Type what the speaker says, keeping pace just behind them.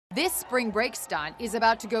This spring break stunt is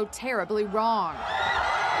about to go terribly wrong.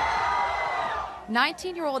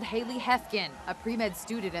 19-year-old Haylee Hoefgen, a pre-med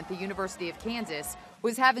student at the University of Kansas,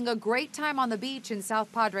 was having a great time on the beach in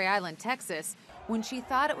South Padre Island, Texas, when she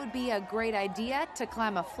thought it would be a great idea to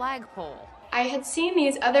climb a flagpole. I had seen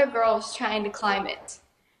these other girls trying to climb it,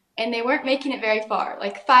 and they weren't making it very far,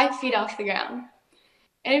 like 5 feet off the ground.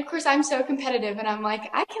 And of course, I'm so competitive, and I'm like,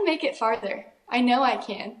 I can make it farther. I know I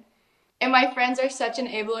can. And my friends are such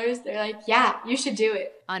enablers. They're like, yeah, you should do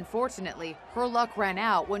it. Unfortunately, her luck ran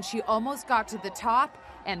out when she almost got to the top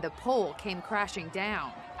and the pole came crashing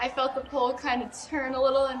down. I felt the pole kind of turn a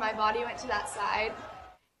little and my body went to that side.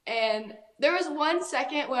 And there was 1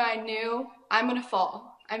 second where I knew I'm gonna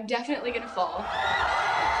fall. I'm definitely gonna fall.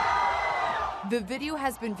 The video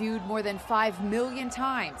has been viewed more than 5 million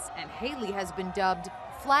times, and Haylee has been dubbed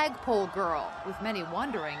Flagpole Girl, with many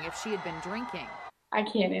wondering if she had been drinking. I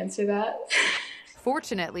can't answer that.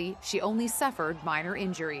 Fortunately, she only suffered minor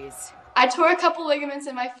injuries. I tore a couple ligaments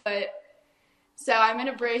in my foot, so I'm in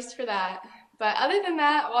a brace for that. But other than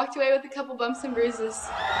that, I walked away with a couple bumps and bruises.